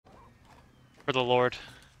For the Lord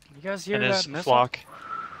You guys hear and that his missile? flock.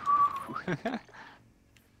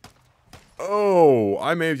 Oh,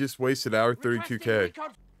 I may have just wasted our 32K.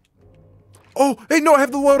 Oh, hey, no, I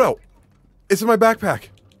have the loadout. It's in my backpack.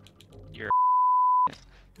 You're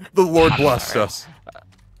The Lord blessed us.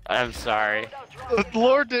 I'm sorry. The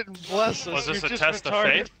Lord didn't bless us. Was this You're a just test of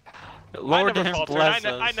retarded. faith? Lord I never didn't faltered. bless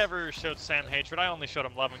us. I never showed Sam hatred. I only showed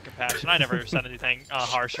him love and compassion. I never said anything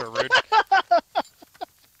harsh or rude.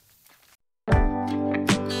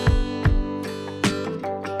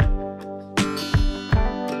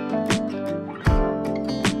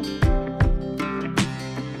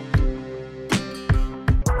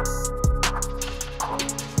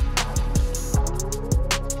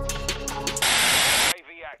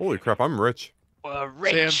 Holy crap, I'm rich.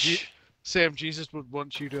 Rich. Sam, Jesus would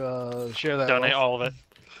want you to share that. Donate wealth. all of it.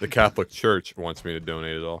 The Catholic Church wants me to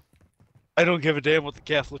donate it all. I don't give a damn what the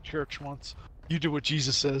Catholic Church wants. You do what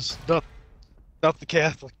Jesus says, not the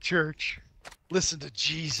Catholic Church. Listen to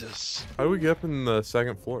Jesus. How do we get up in the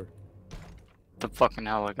second floor? The fucking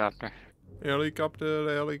helicopter.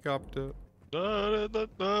 Helicopter, helicopter.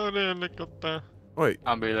 Helicopter. Wait,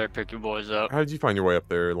 I'll be there, pick you boys up. how did you find your way up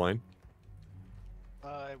there, Elaine?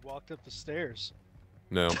 I walked up the stairs.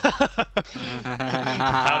 No.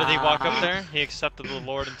 How did he walk up there? He accepted the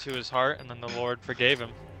Lord into his heart, and then the Lord forgave him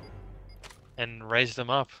and raised him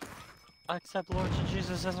up. I accept Lord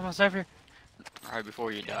Jesus as my savior. Right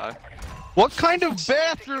before you die. What kind of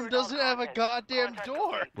bathroom doesn't have a goddamn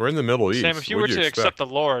door? We're in the Middle East. Sam, if you were What'd to accept expect? the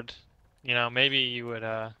Lord, you know, maybe you would,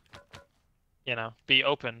 you know, be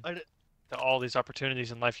open to all these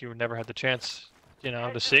opportunities in life you never had the chance, you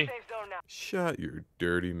know, to see. Shut your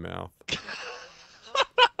dirty mouth.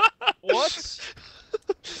 What?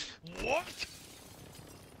 What?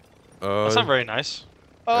 That's not very nice.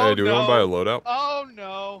 Oh, Hey, do we no. want to buy a loadout? Oh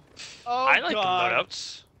no! Oh I like God! the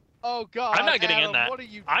loadouts. Oh God! I'm not getting Adam, in that. What are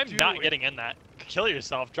you I'm doing? not getting in that. Kill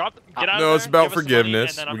yourself. Get out of No, there, it's about give us the money, and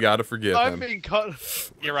forgiveness. then We I'm- gotta forgive I'm him. being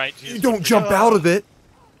cut. You're right. You Jesus don't forgive jump us. out of it.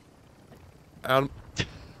 Adam,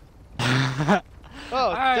 Oh,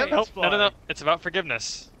 Alright. Devin's Nope, no. flying. It's about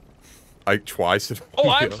forgiveness. I twice. Oh,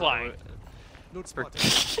 I'm flying.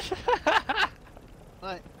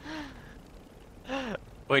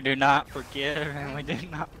 We do not forgive and we do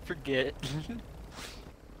not forget.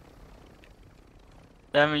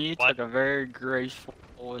 I mean, you What? took a very graceful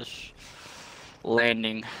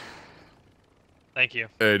landing. Thank you.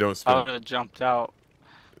 Hey, don't I spend. would have jumped out.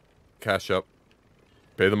 Cash up.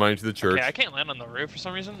 Pay the money to the church. Okay, I can't land on the roof for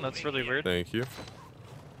some reason. That's really weird. Thank you.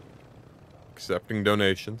 Accepting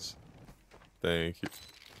donations. Thank you.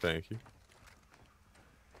 Thank you.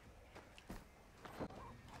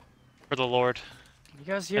 For the Lord You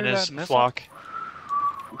guys hear and his that missile? flock.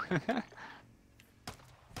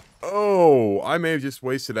 Oh, I may have just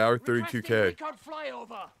wasted our 32K. Copy.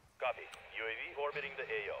 UAV orbiting the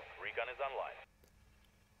AO. Recon is online.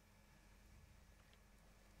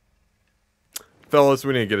 Fellas,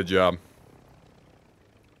 we need to get a job.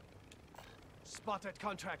 Spotted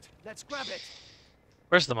contract. Let's grab it.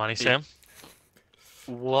 Where's the money, Sam?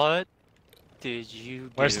 What did you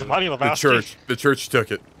do? Where's the money, The Lebowski? church. The church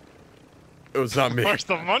took it. It was not me. Where's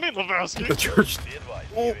the money, Lebowski? The church. Be advised.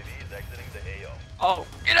 Oh. UAV is exiting the AO. Oh,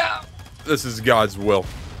 get out! This is God's will.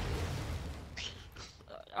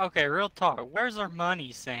 Okay, real talk. Where's our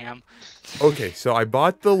money, Sam? Okay, so I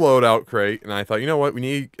bought the loadout crate, and I thought, you know what, we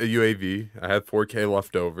need a UAV. I had 4K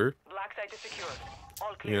left over. Black site is secured.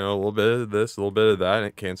 All You know, a little bit of this, a little bit of that, and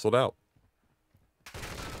it canceled out.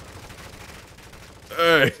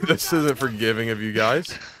 Hey, this isn't forgiving of you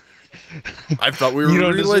guys. I thought we were You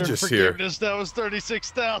don't religious deserve here. forgiveness. That was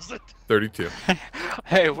 36,000. 32.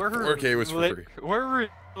 Hey, we're 4K was for free. We're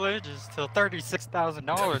religious till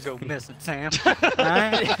 $36,000 go missing, Sam.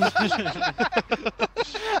 Alright?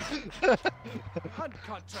 Hunt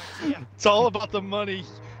contract here. It's all about the money,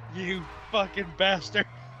 you fucking bastard.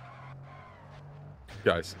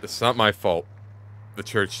 Guys, it's not my fault. The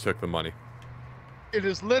church took the money. It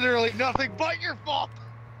is literally nothing but your fault.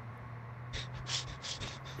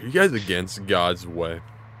 Are you guys against God's way?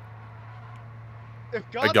 If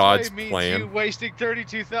God's, God's way means plan. you wasting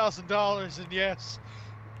 $32,000, then yes.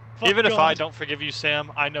 Fuck Even if God. I don't forgive you,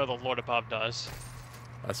 Sam, I know the Lord above does.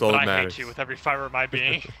 That's all But that I matters. hate you with every fiber of my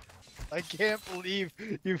being. I can't believe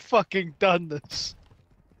you fucking done this.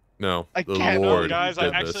 No, I the can't- Lord Guys, I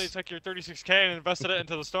did actually this. took your 36K and invested it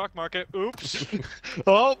into the stock market. Oops.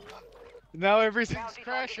 Oh, now everything's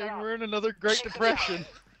crashing. We're in another Great Depression.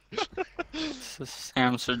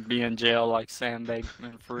 Sam should be in jail like Sam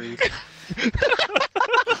Bankman-Fried.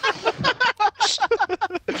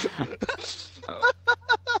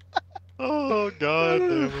 Oh, God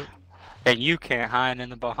damn it. And you can't hide in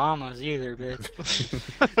the Bahamas either, bitch.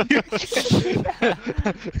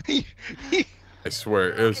 I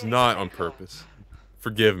swear, it was not on purpose.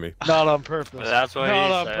 Forgive me. Not on purpose. That's what Not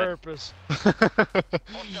he on said. purpose.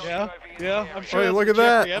 Yeah, I'm sure. Hey, that's look what at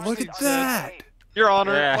that! Jeffrey Look Epstein at said. that! Your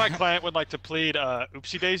Honor, Yeah. my client would like to plead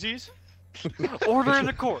oopsie daisies. Order in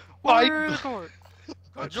the court. Why- Order in the court.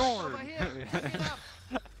 Adjourned.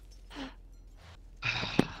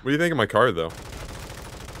 What do you think of my car, though?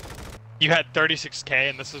 You had 36K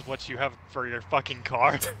and this is what you have for your fucking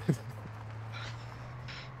car?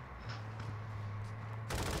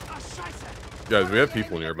 Guys, we have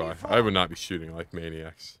people nearby. I would not be shooting like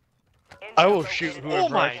maniacs. I will shoot whoever Oh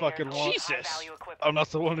my I fucking want. Jesus! I'm not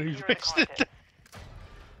the one who raised it.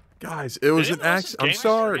 Guys, it was Did an anyone else's accident. I'm game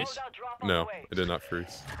sorry. freeze? No, it did not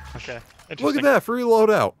freeze. Okay. Look Interesting. at that, free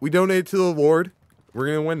loadout. We donated to the Lord. We're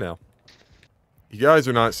gonna win now. You guys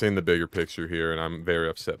are not seeing the bigger picture here, and I'm very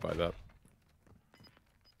upset by that.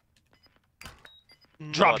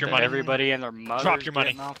 Drop your money. Everybody and their mother. Drop your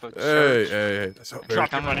money. Hey, that's not very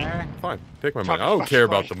Drop your money. fine. Take my Drop money. I your don't care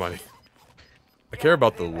fucking about the money. I care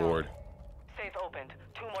about the Lord. Safe opened.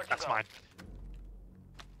 2 more to That's go. mine.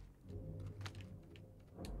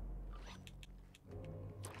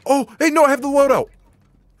 Oh, hey, no, I have the loadout.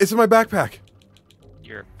 It's in my backpack.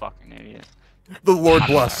 You're a fucking idiot. The Lord I'm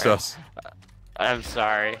blessed sorry. us. I'm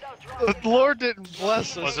sorry. The Lord didn't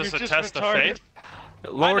bless us. Was this You're a just test of retarded. faith?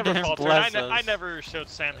 Lord I never didn't faltered. bless I us. never showed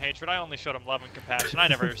Sam hatred. I only showed him love and compassion. I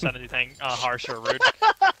never said anything harsh or rude.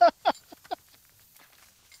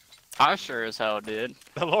 I sure as hell did.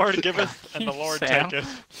 The Lord giveth and the Lord Sam.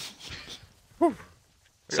 taketh. I got a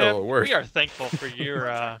Sam, little worse. we are thankful for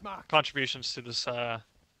your contributions to this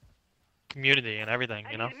community and everything,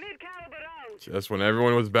 you know? Just when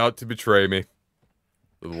everyone was about to betray me,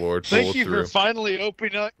 the Lord pulled Thank you through. for finally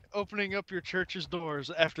opening up your church's doors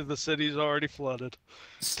after the city's already flooded.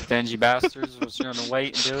 Stingy bastards was gonna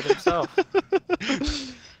wait and do it himself.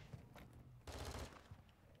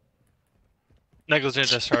 Negligent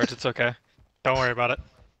discharge, it's okay. Don't worry about it.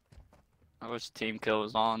 I wish Team Kill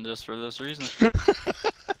was on just for this reason.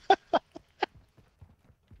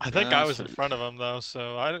 I think Yeah, I was in so- front of him though,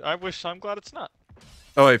 so I'm glad it's not.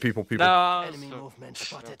 Oh, hey, people. No, Enemy so- movement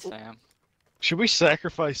spotted. Sam. Should we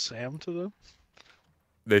sacrifice Sam to them?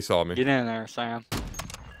 They saw me. Get in there, Sam.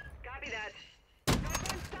 Copy that. Got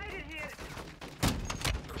one sighted here.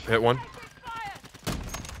 Hit one.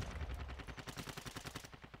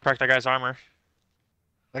 Crack that guy's armor.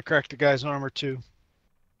 I cracked the guy's armor too.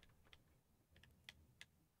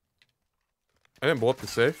 I didn't blow up the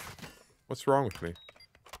safe. What's wrong with me?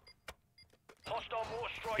 Hostile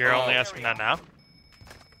mortar strike. You're only asking that now?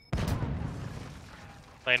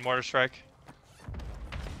 Lane mortar strike.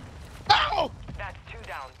 Ow! That's 2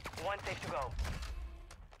 down. 1 safe to go.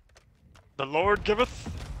 The Lord giveth,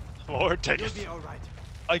 the Lord You'll taketh. be alright.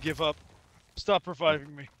 I give up. Stop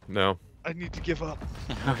reviving me. No. I need to give up.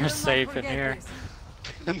 We're safe in here.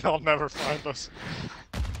 They'll never find us.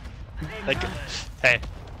 Like, hey,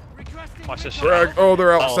 watch this shit. Frag. Oh,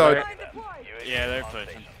 they're outside. they're- Yeah, they're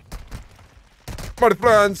pushing. My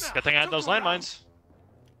friends. Good thing I had those landmines.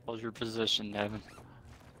 Hold your position, Devon.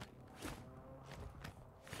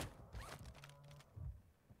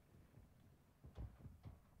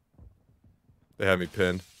 They had me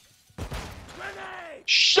pinned.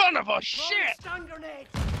 Son of a shit! Stun grenade!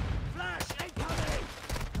 Flash incoming!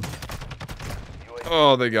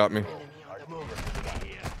 Oh, they got me. Enemy on the move.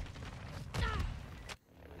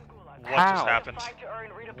 What just happened? 5 to earn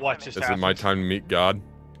redeployment. What just Is it happened? my time to meet God?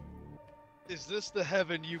 Is this the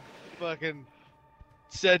heaven you fucking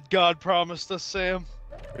said God promised us, Sam?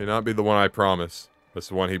 May not be the one I promised. That's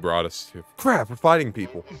the one he brought us to. Crap, we're fighting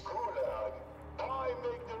people.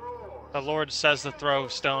 The Lord says to throw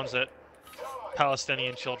stones at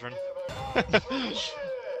Palestinian children. Semtex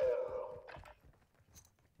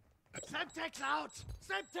out!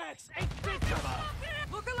 Semtex! Take cover!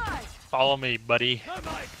 Look alive! Follow me, buddy.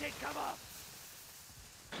 Thermite, take cover!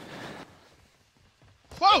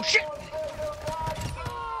 Whoa, shit!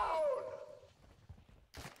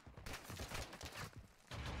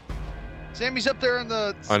 Sammy's up there in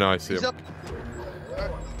the. I know, I see He's him. up.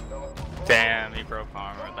 Damn, he broke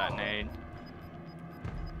armor with that nade.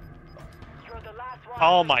 You're the last one.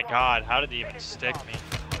 Oh my god, how did he even stick me?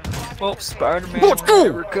 Well, Spider-Man, Let's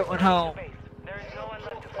go! we're going home. There is no one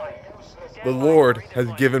left to fight. Stand The by Lord for has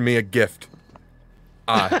redeployment. given me a gift.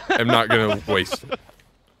 I am not gonna waste it.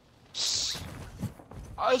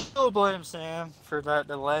 I still blame Sam for that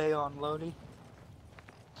delay on loading.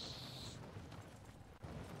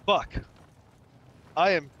 Fuck.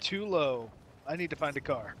 I am too low. I need to find a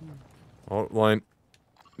car. Oh, line.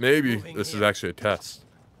 Maybe Moving this is here. actually a test.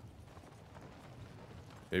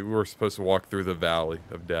 Maybe we're supposed to walk through the valley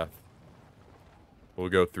of death. We'll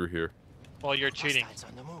go through here. Well, you're cheating.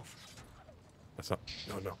 Hostiles on the move. That's not.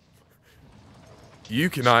 No. You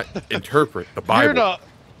cannot interpret the Bible. You're not.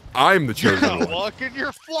 I'm the You're chosen not one. walking.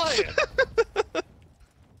 You're flying.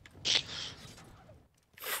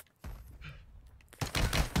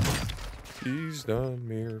 He's done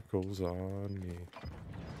miracles on me.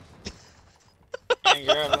 Ain't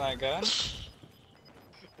grabbing that gun.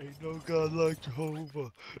 Ain't no God like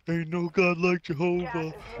Jehovah. Ain't no God like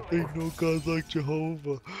Jehovah. Ain't no God like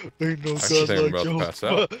Jehovah. Ain't no Actually, God think I'm like about to pass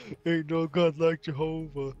Jehovah. out. Ain't no God like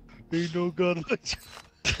Jehovah. Ain't no God like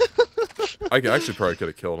Jehovah. I actually probably could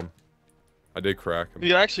have killed him. I did crack him.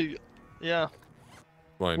 You actually, yeah.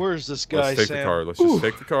 Fine. Where's this guy, Let's take Sam? the car. Let's just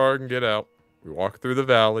take the car and get out. We walk through the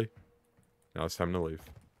valley. Now it's time to leave.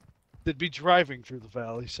 They'd be driving through the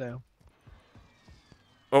valley, Sam.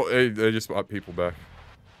 Oh, hey, they just brought people back.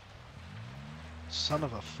 Son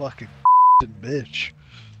of a fucking bitch.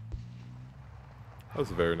 That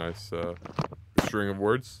was a very nice string of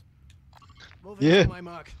words. Moving Yeah. to my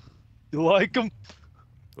mark. You like him?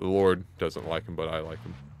 The Lord doesn't like him, but I like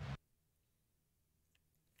him.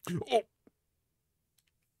 Oh.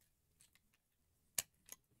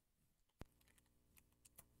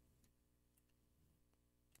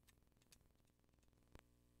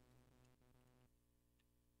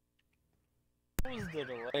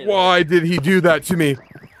 Why did he do that to me?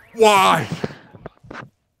 Why?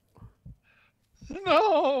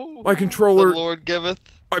 No. My The controller, Lord giveth,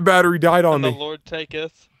 my battery died on and the me. Lord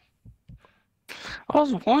taketh. I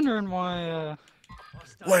was wondering why.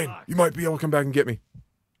 Hostile Lane, mark. you might be able to come back and get me.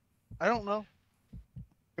 I don't know.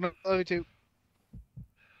 Love you too.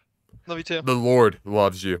 Love you too. The Lord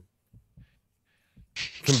loves you.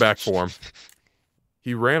 Come back for him.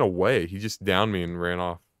 He ran away. He just downed me and ran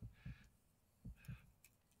off.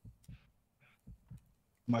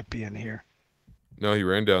 Might be in here. No, he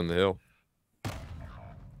ran down the hill.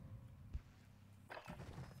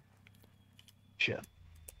 Shit.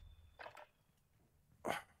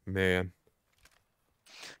 Man,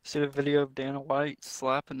 See the video of Dana White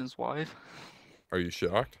slapping his wife? are you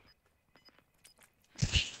shocked?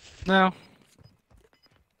 No.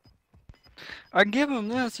 I give him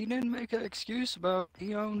this. He didn't make an excuse about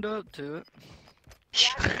he owned up to it.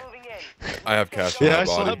 Gas moving in. I have cash in Yeah, my I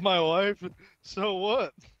body. slapped my wife. So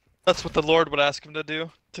what? That's what the Lord would ask him to do,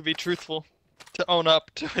 to be truthful, to own up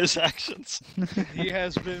to his actions. He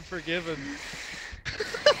has been forgiven.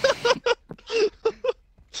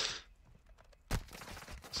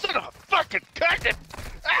 Son of a fucking cunt!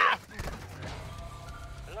 Ah!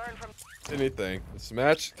 Learn from. Anything. This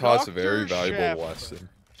match taught us a very Dr. valuable Chef. lesson.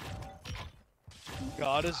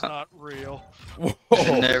 God is not real.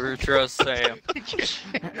 Whoa. Never trust Sam.